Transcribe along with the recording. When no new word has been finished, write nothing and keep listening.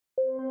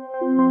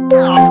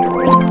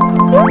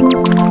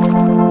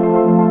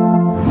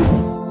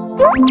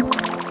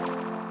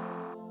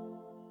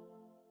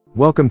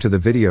Welcome to the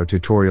video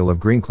tutorial of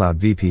GreenCloud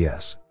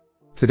VPS.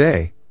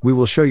 Today, we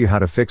will show you how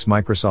to fix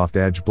Microsoft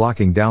Edge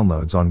blocking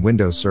downloads on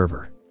Windows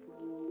Server.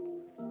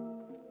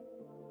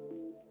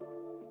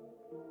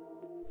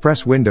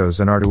 Press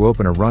Windows and R to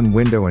open a run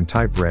window and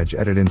type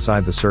regedit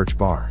inside the search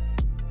bar.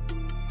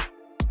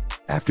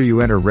 After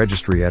you enter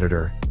Registry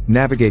Editor,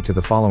 navigate to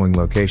the following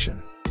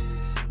location.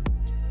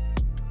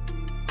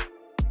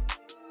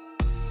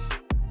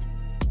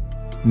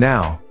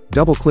 Now,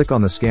 double-click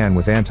on the Scan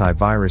with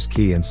Antivirus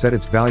key and set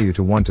its value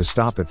to 1 to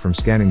stop it from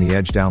scanning the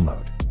Edge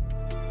download.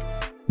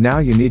 Now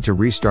you need to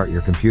restart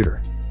your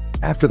computer.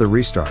 After the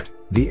restart,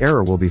 the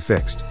error will be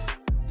fixed.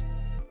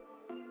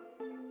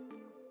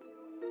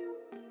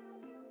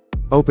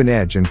 Open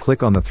Edge and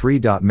click on the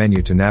three-dot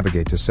menu to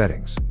navigate to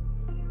Settings.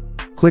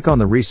 Click on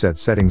the Reset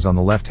Settings on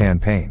the left-hand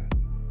pane.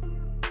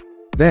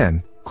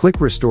 Then,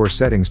 click Restore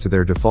Settings to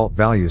their default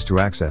values to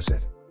access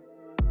it.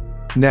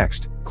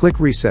 Next, click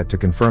Reset to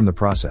confirm the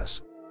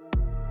process.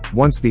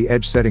 Once the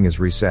Edge setting is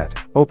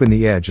reset, open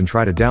the Edge and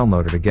try to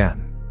download it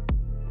again.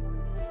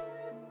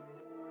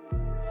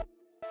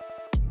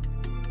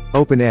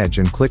 Open Edge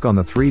and click on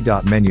the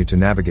three-dot menu to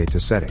navigate to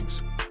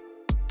Settings.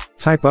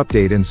 Type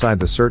Update inside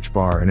the search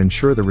bar and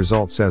ensure the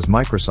result says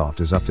Microsoft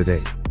is up to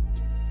date.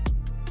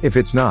 If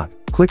it's not,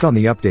 click on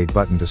the Update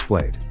button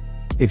displayed.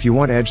 If you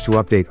want Edge to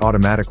update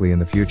automatically in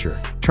the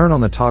future, turn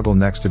on the toggle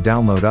next to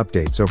download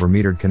updates over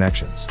metered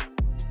connections.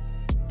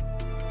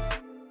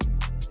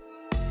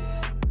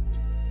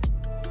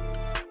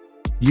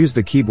 Use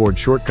the keyboard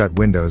shortcut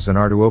Windows and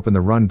R to open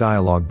the Run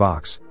dialog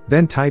box,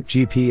 then type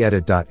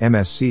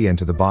gpedit.msc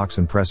into the box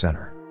and press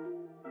Enter.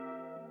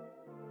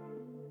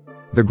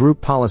 The Group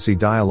Policy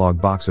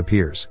dialog box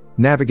appears.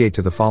 Navigate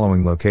to the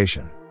following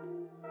location.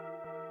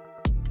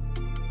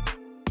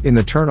 In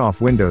the Turn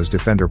off Windows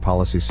Defender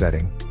policy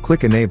setting,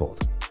 click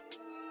Enabled.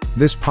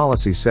 This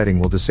policy setting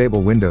will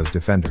disable Windows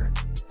Defender.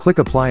 Click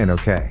Apply and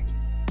OK.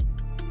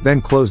 Then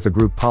close the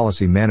Group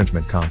Policy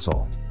Management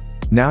console.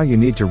 Now you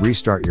need to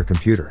restart your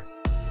computer.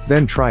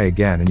 Then try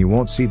again and you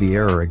won't see the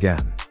error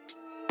again.